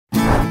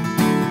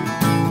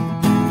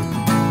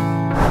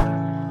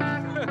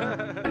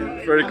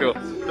Very cool.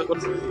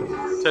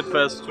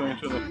 Tedfest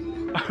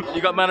 2020.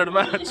 You got man of the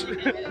match.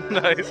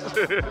 Nice.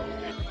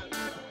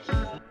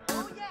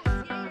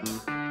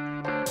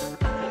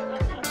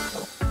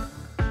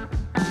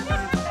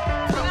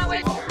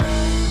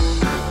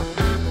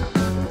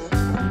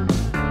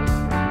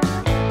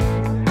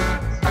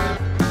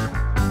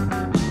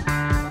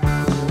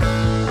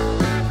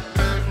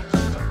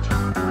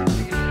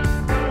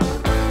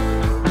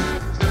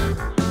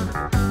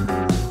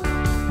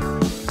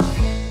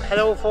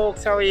 Hello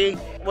folks, how are you?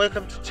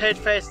 Welcome to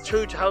Tedfest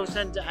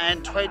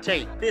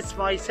 2020. This is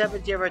my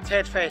 7th year at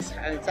Tedfest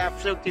and it's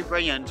absolutely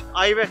brilliant.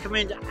 I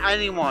recommend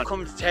anyone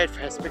come to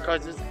Tedfest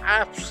because it's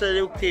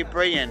absolutely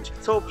brilliant.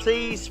 So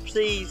please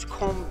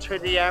come to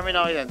the Aran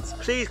Islands.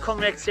 Please come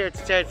next year to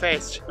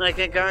Tedfest and I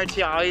can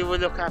guarantee I will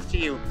look after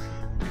you.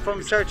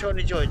 From start to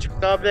only judge.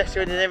 God bless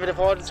you in the name of the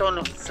Father, Son,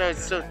 and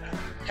so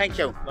thank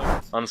you.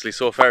 Honestly,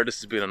 so far this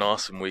has been an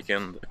awesome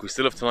weekend. We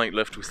still have tonight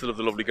left, we still have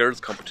the lovely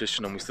girls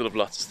competition, and we still have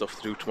lots of stuff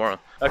to do tomorrow.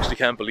 I actually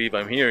can't believe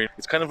I'm here.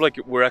 It's kind of like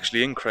we're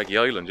actually in Craic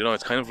Island, you know,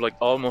 it's kind of like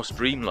almost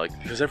dreamlike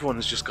because everyone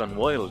has just gone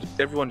wild.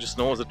 Everyone just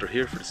knows that they're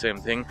here for the same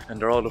thing and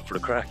they're all up for the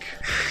crack.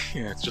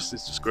 Yeah, it's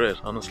just great,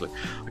 honestly.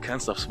 I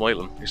can't stop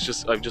smiling.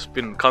 I've just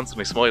been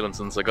constantly smiling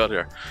since I got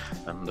here,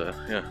 and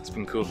yeah, it's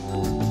been cool.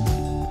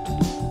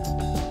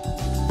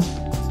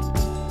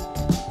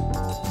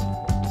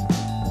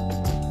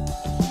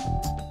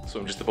 So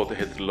I'm just about to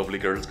head to the lovely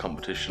girls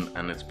competition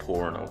and it's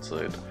pouring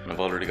outside. And I've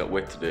already got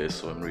wet today,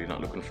 so I'm really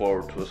not looking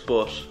forward to it.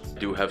 But I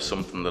do have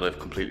something that I've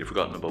completely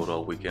forgotten about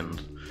all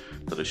weekend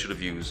that I should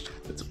have used.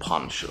 It's a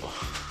poncho.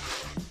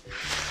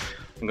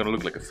 I'm gonna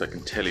look like a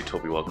fucking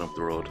Teletubby walking up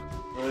the road.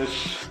 Right.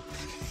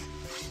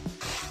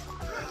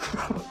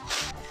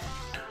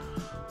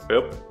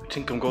 Yep, I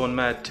think I'm going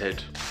mad,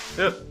 Ted.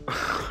 Yep,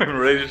 I'm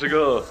ready to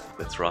go.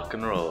 Let's rock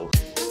and roll.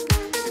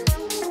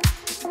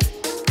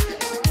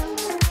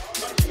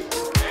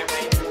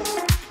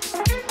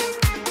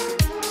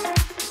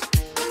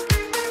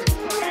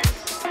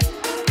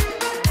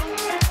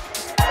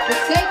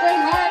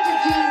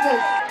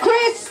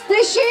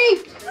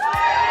 Sheep!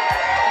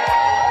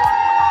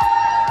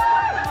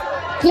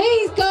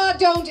 Please God,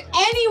 don't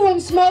anyone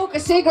smoke a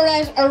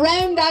cigarette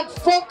around that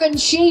fucking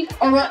sheep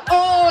or we're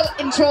all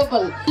in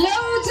trouble.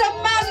 Loads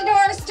of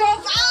matador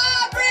stuff.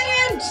 Ah,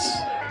 brilliant!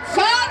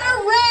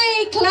 Father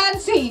Ray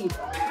Clancy,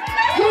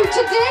 who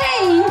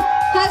today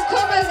has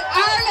come as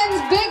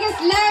Ireland's biggest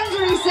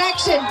laundry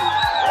section.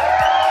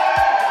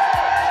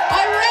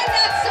 I read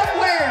that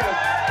somewhere.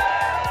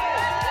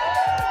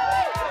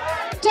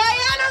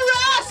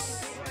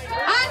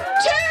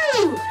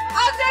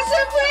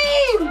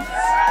 Supremes!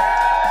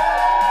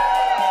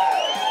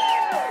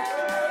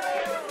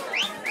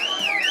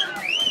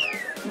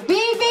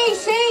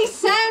 BBC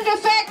Sound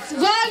Effects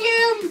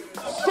Volume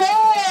 4!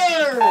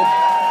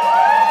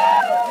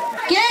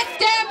 Get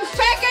them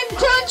feckin'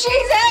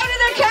 crunchies out of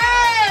the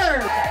car!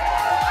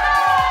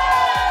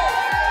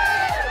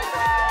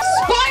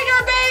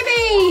 Spider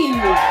Baby!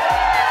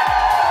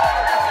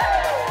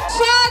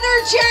 Father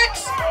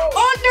Jack's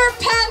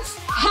Underpants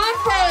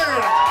Hamper!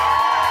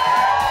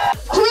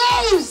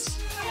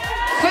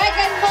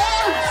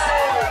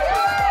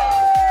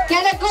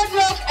 Get a good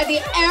look at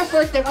the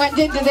effort that went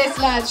into this,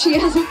 lad. She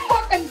has a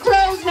fucking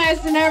crow's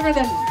nest and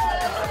everything.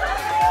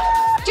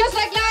 Just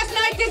like last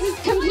night, this is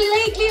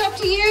completely up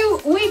to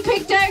you. We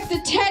picked out the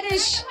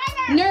Tedish,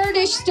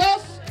 nerdish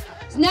stuff.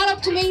 It's not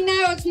up to me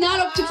now, it's not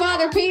up to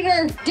Father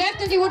Peter.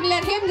 Definitely wouldn't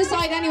let him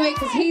decide anyway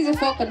because he's a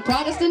fucking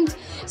Protestant.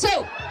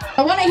 So,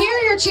 I want to hear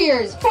your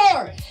cheers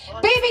for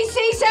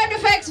BBC Sound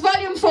Effects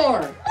Volume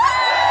 4.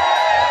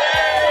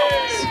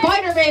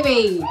 Spider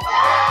Baby.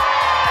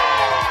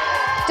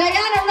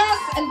 Diana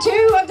Ross and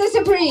 2 of the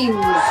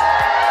Supremes.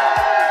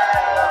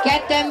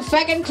 Get them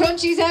feckin'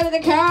 crunchies out of the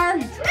car.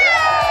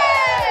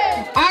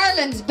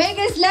 Ireland's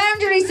biggest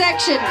laundry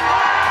section.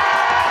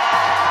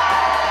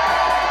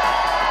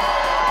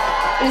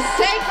 The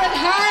Sacred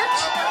Heart.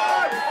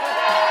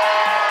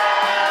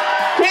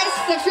 Chris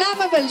the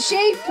Flammable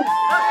Sheep.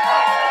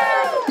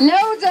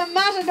 Loads of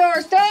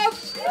matador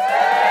stuff.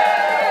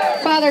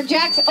 Father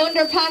Jack's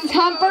Underpants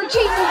Hamper.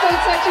 Jesus,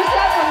 don't set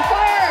yourself on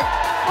fire.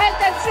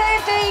 Health and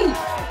safety.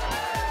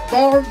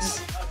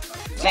 Birds.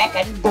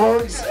 Feckin'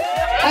 birds.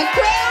 A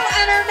crow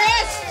and her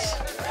nest.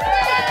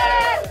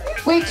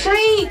 We've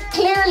 3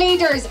 clear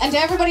leaders and to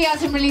everybody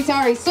else I'm really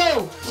sorry.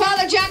 So,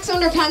 Father Jack's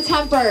Underpants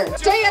Hamper.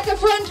 Stay at the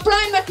front,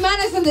 Brian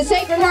McManus and the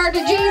Sacred Heart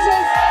of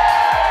Jesus.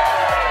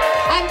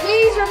 And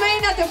please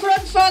remain at the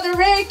front, Father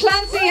Ray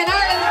Clancy and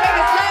Ireland's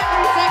biggest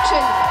laundry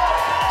section.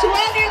 To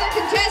all the other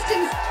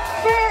contestants,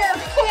 fair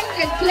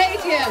fucking play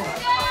to you.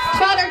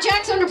 Father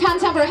Jack's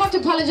Underpants Hamper, I have to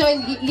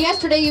apologise,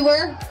 yesterday you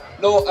were?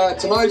 No,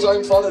 tonight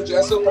I'm Father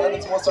Jessup,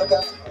 Ireland's most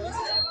sarcastic.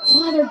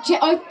 Father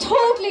I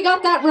totally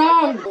got that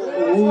wrong.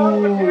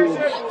 Ooh.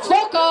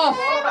 Fuck off.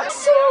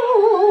 So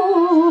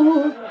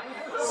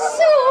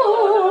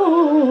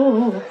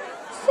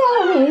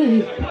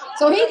sorry.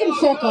 So he can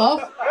fuck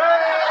off.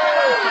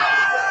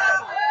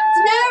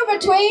 It's now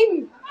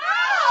between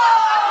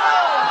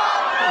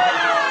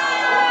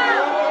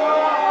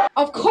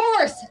of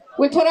course,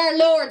 we put our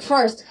Lord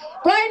first.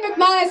 Brian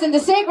McManus and the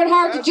Sacred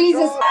Heart of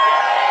Jesus.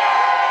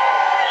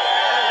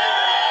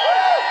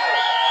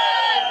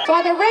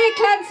 Father Ray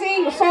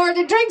Clancy for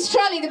the drinks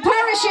trolley, the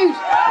parachute,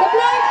 the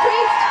blind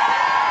priest,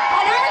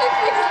 and Ireland's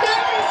biggest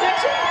gambling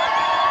section.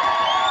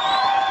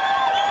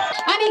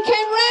 And he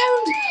came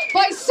round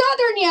by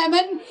southern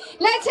Yemen.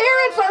 Let's hear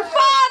it for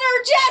Father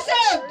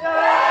Jessup!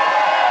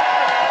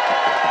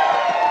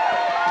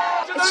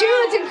 The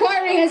Steward's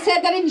Inquiry has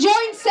said that in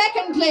joint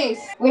second place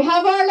we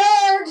have our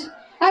Lord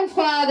and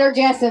Father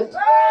Jessup.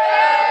 Bus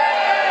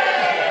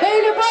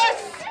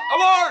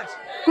Award!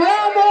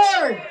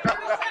 Gromore,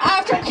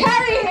 after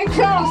carrying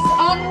across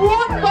on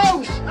one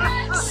boat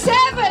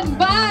 7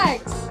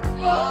 bags,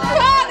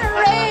 Father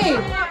Ray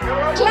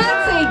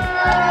Clancy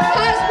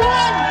has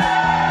won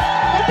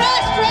the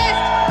best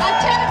dressed at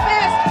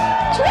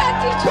Tedfest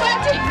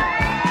 2020.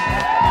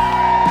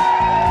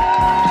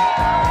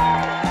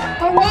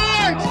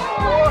 Award!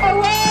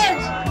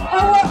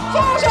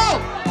 Photo!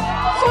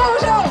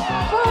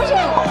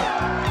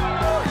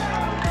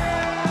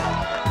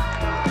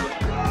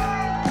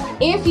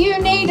 If you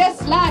need a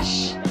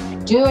slash,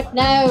 do it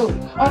now,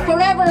 or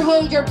forever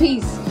hold your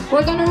peace.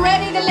 We're going to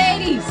ready the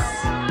ladies.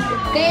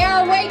 They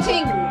are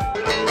waiting.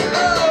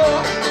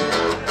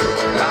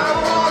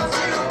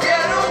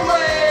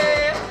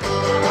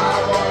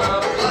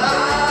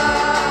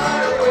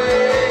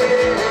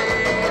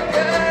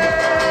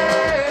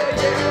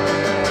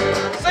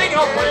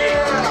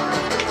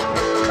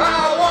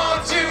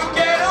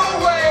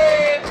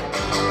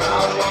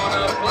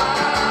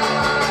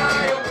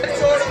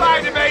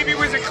 Baby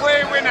was a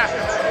clear winner.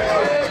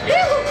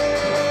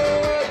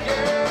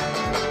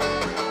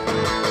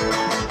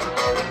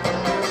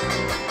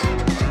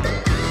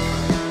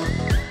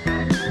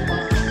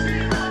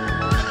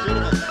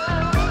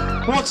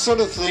 What sort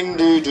of thing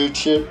do you do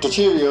to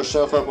cheer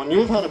yourself up when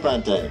you've had a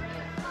bad day?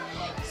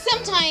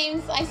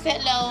 Sometimes I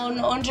sit alone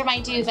under my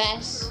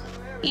duvet,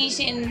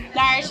 eating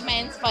large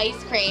amounts of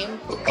ice cream.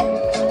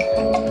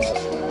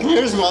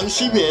 Here's one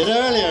she made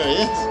earlier,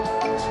 yes?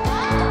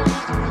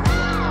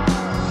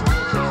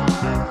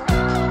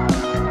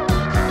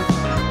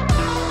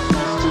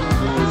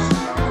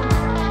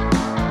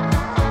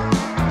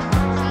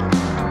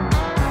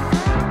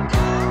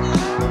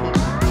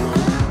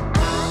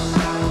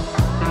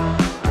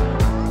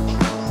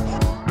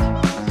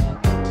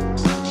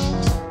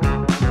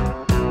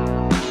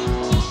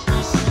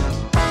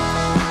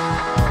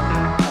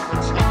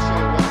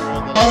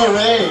 Father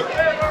Ray,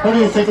 what do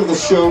you think of the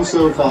show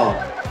so far?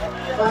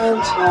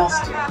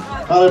 Fantastic.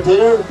 Father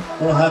Peter,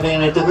 are you having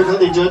any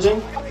difficulty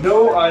judging?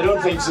 No, I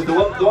don't think so. The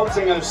one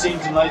thing I've seen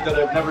tonight that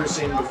I've never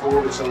seen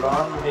before, which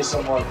alarmed me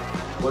somewhat,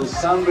 was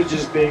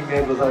sandwiches being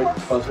made without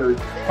butter.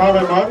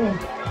 Father Martin?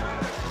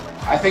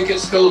 I think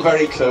it's still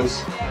very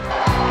close.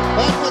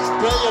 That was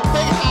brilliant.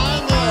 Big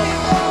hand there.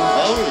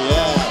 Oh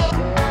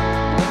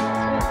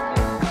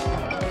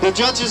yeah. The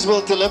judges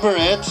will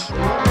deliberate.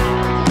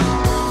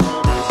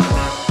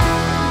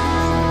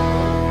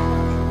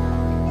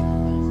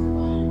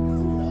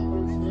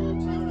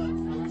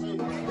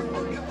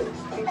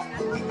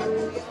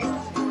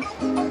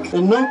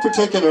 In no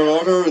particular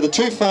order, the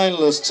two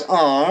finalists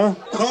are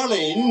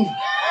Colleen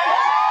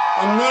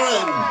and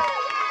Murren.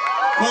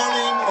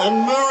 Colleen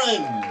and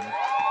Murren.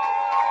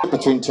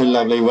 Between two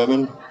lovely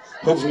women.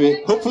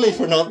 Hopefully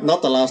for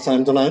not the last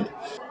time tonight.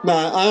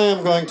 Now, I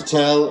am going to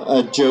tell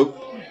a joke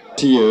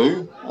to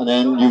you, and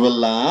then you will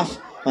laugh.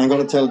 I'm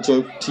going to tell a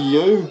joke to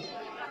you,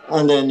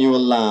 and then you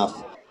will laugh.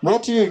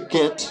 What do you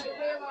get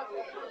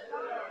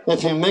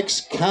if you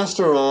mix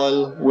castor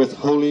oil with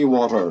holy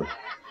water?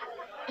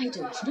 I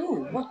don't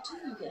know. What do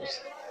you get?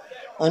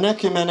 An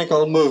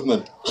ecumenical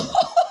movement.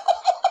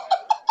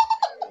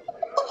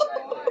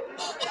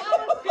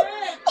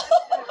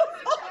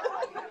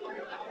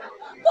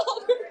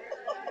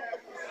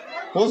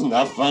 Wasn't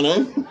that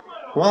funny?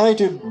 Why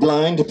do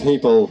blind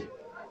people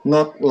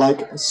not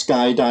like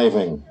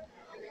skydiving?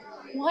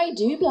 Why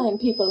do blind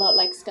people not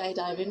like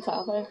skydiving,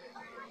 Father?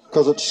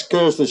 Because it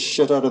scares the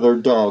shit out of their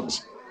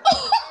dogs.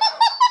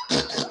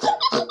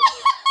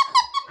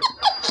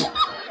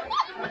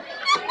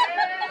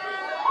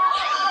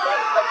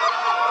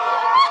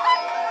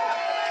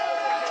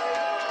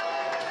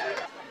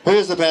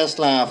 Who's the best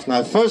laugh?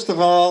 Now, first of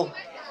all,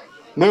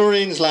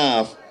 Maureen's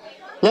laugh.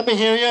 Let me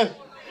hear you.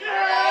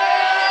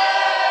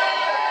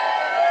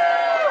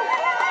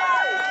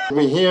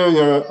 We hear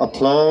your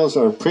applause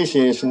or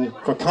appreciation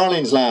for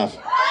Colleen's laugh.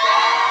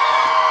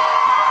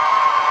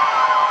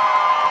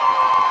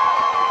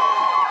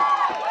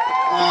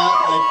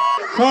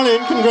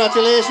 Colleen,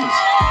 congratulations.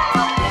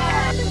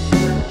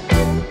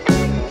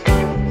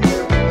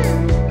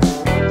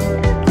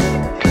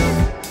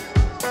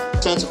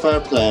 Sense of fair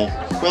play.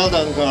 Well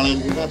done,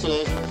 Colleen.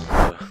 Congratulations.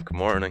 Good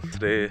morning.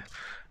 Today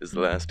is the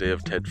last day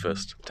of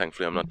Tedfest.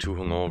 Thankfully I'm not too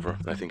hungover.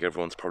 I think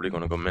everyone's probably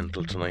going to go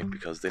mental tonight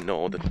because they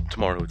know that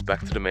tomorrow it's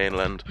back to the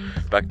mainland,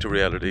 back to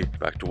reality,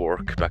 back to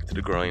work, back to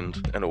the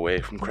grind, and away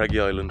from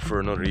Craigie Island for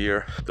another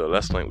year. Though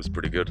last night was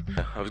pretty good.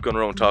 I was going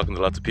around talking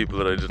to lots of people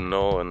that I didn't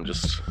know, and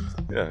just,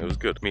 yeah, it was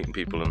good. Meeting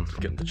people and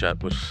getting to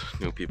chat with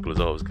new people is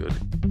always good.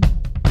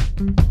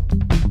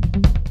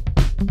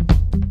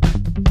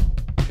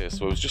 Okay,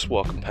 so I was just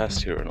walking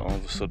past here and all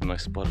of a sudden I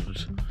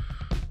spotted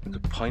like a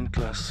pint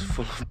glass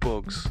full of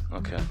bugs.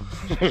 Okay.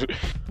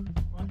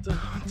 What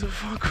the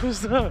fuck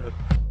was that?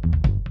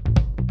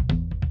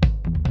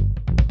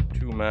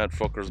 Two mad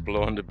fuckers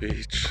below on the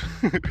beach.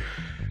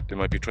 They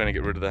might be trying to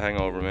get rid of the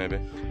hangover, maybe.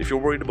 If you're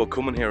worried about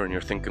coming here and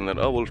you're thinking that,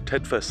 oh well,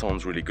 Tedfest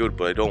sounds really good,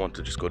 but I don't want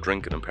to just go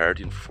drinking and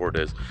partying for 4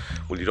 days.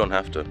 Well, you don't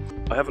have to.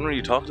 I haven't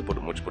really talked about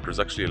it much, but there's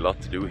actually a lot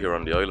to do here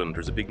on the island.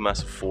 There's a big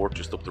massive fort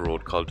just up the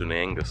road called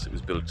Delong. It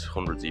was built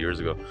hundreds of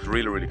years ago. It's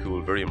really, really cool,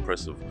 very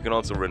impressive. You can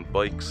also rent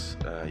bikes,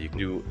 you can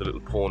do the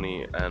little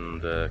pony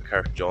and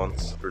cart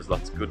jaunts. There's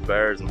lots of good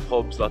bars and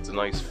pubs, lots of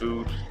nice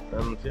food,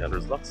 and yeah,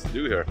 there's lots to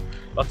do here.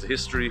 Lots of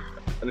history,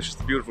 and it's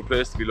just a beautiful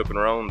place to be looking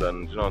around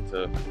and, you know,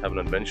 to have an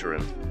adventure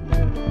in.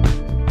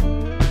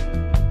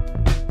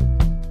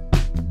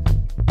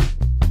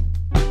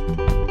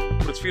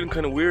 But it's feeling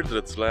kind of weird that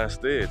it's the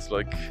last day. It's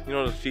like, you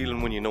know, the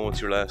feeling when you know it's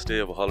your last day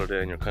of a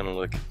holiday and you're kind of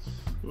like,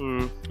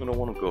 I don't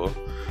want to go.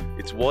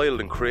 It's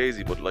wild and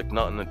crazy, but like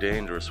not in a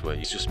dangerous way.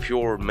 It's just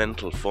pure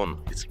mental fun.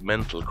 It's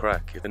mental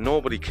crack. And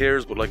nobody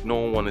cares, but like no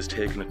one is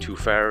taking it too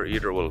far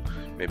either. Well,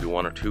 maybe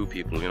 1 or 2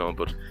 people, you know,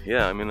 but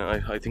yeah, I mean,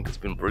 I think it's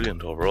been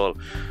brilliant overall,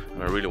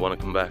 and I really want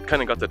to come back.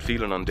 Kind of got that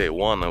feeling on day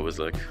 1. I was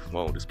like,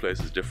 wow, this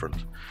place is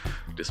different.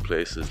 This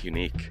place is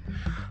unique.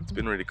 It's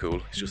been really cool.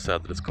 It's just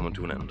sad that it's coming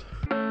to an end.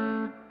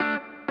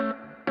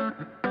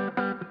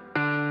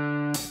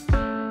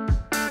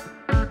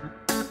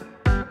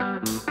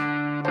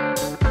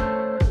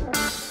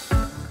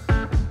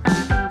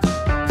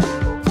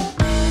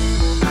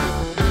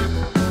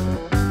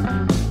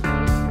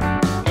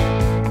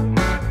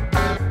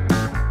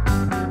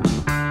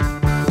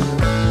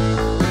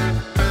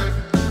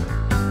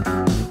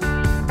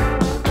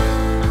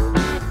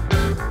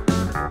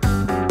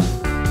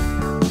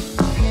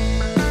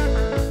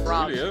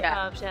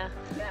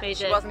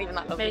 She wasn't even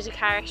that lovely. Made a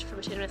cart from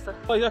a tin whistle.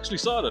 Oh, you actually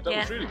saw that? That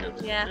was really good.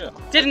 Yeah.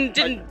 I Didn't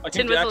think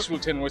tin the whistle. actual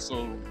tin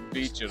whistle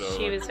beat you though.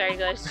 She was very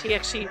good. She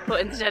actually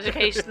put in the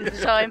dedication at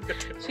the time.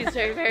 She's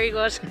very, very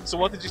good. So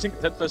what did you think of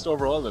Tedfest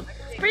overall then?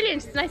 It's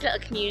brilliant. It's a nice little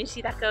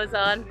community that goes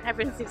on.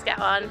 Everyone seems to get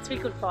on. It's a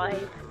really good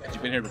vibe. Had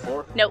you been here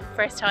before? No,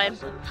 first time.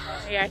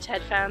 We are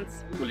Ted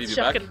fans. Will you be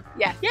Shocking. back?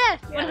 Yeah. Yeah,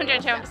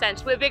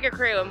 110%. With a bigger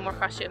crew and more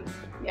costumes.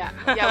 Yeah,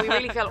 we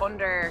really feel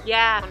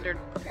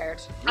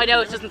underprepared. I know,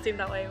 it doesn't seem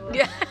that way.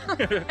 Yeah.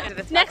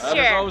 Next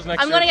year,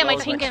 I'm going to get my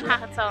thinking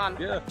hats on.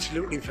 Yeah.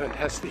 Absolutely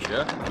fantastic.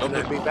 Yeah, and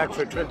I'll be back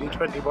for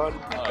 2021.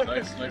 Oh,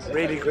 nice.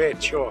 Really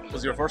great show.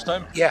 Was it your first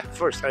time? Yeah,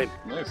 first time.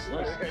 Nice.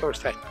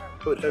 First time.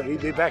 But we'll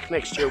be back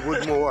next year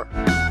with more.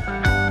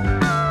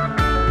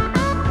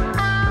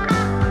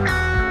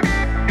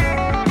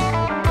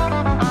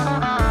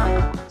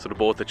 So the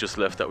boat that just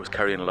left, that was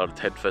carrying a lot of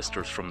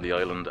Tedfesters from the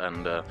island,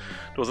 and there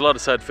was a lot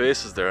of sad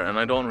faces there, and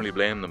I don't really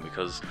blame them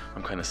because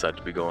I'm kind of sad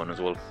to be going as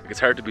well. It's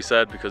hard to be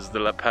sad because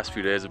the past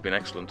few days have been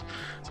excellent,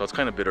 so it's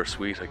kind of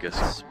bittersweet, I guess.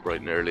 It's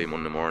bright and early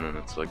Monday morning,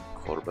 it's like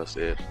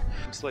 8:15.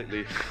 I'm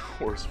slightly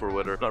worse for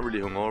weather. Not really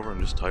hungover, I'm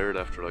just tired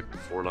after like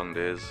 4 long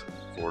days,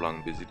 4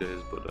 long busy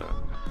days, but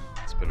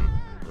it's been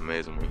an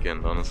amazing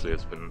weekend, honestly.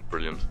 It's been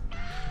brilliant.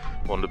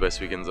 One of the best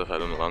weekends I've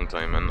had in a long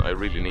time, and I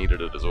really needed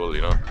it as well,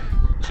 you know.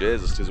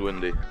 Jesus, it's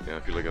windy. Yeah, I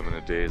feel like I'm in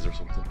a daze or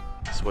something.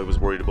 So I was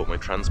worried about my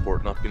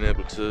transport not being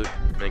able to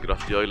make it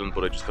off the island,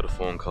 but I just got a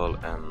phone call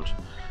and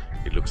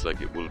it looks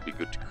like it will be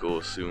good to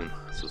go soon.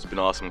 So it's been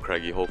awesome,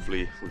 Craigie.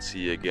 Hopefully we'll see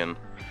you again.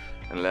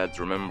 And lads,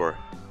 remember,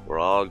 we're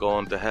all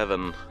going to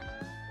heaven.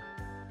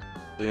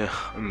 So yeah,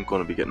 I'm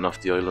going to be getting off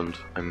the island.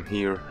 I'm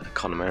here at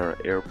Connemara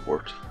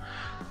Airport.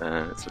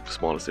 It's like the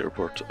smallest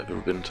airport I've ever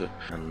been to,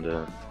 and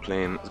the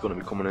plane is going to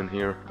be coming in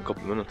here in a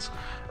couple of minutes,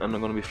 and I'm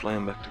going to be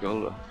flying back to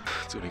Galway.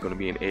 It's only going to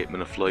be an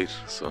 8-minute flight,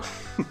 so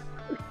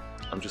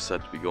I'm just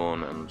sad to be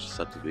going and just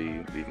sad to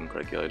be leaving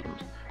Craigie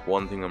Island.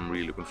 One thing I'm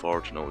really looking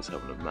forward to now is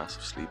having a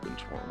massive sleep in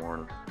tomorrow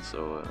morning,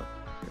 so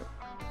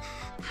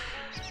yeah.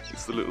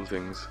 It's the little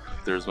things.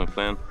 There's my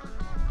plane.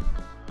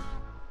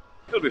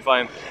 It'll be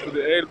fine.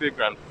 It'll be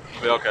grand.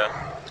 It'll be okay.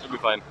 It'll be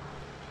fine.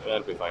 Yeah,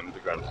 it'll be fine. It'll be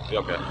grand. It'll be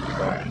okay. It'll be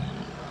fine.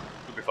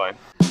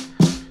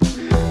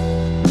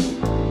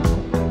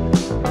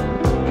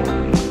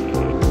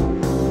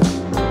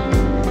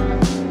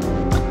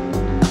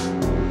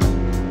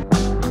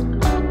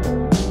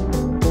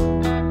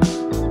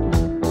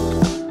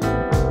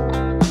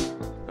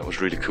 That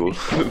was really cool.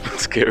 cool. A little bit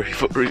scary,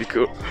 but really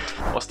cool.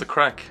 What's the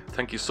crack?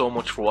 Thank you so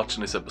much for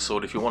watching this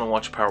episode. If you want to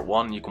watch part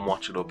 1, you can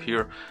watch it up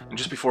here. And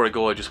just before I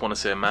go, I just want to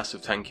say a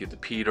massive thank you to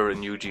Peter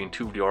and Eugene,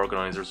 2 of the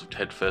organisers of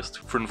Tedfest,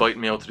 for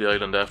inviting me out to the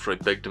island after I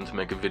begged them to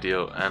make a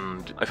video.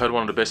 And I've had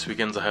one of the best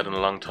weekends I had in a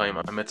long time.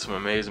 I met some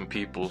amazing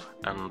people,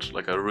 and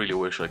like I really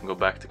wish I can go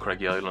back to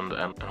Craic Island,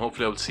 and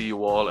hopefully I will see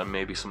you all and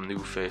maybe some new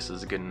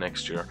faces again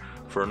next year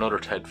for another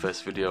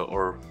Tedfest video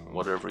or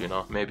whatever, you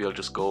know. Maybe I'll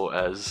just go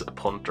as a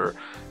punter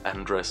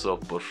and dress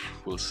up, but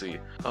we'll see.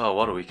 Oh,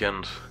 what a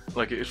weekend.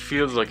 Like, it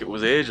feels like it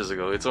was ages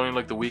ago. It's only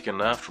like the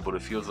weekend after, but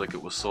it feels like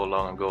it was so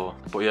long ago.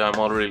 But yeah, I'm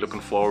already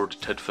looking forward to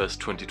Tedfest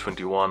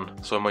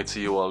 2021, so I might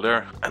see you all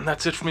there. And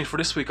that's it for me for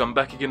this week. I'm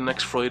back again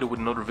next Friday with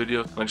another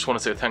video. And I just want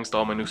to say thanks to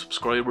all my new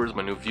subscribers,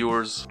 my new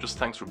viewers. Just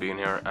thanks for being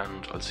here,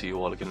 and I'll see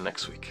you all again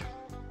next week.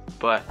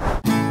 Bye.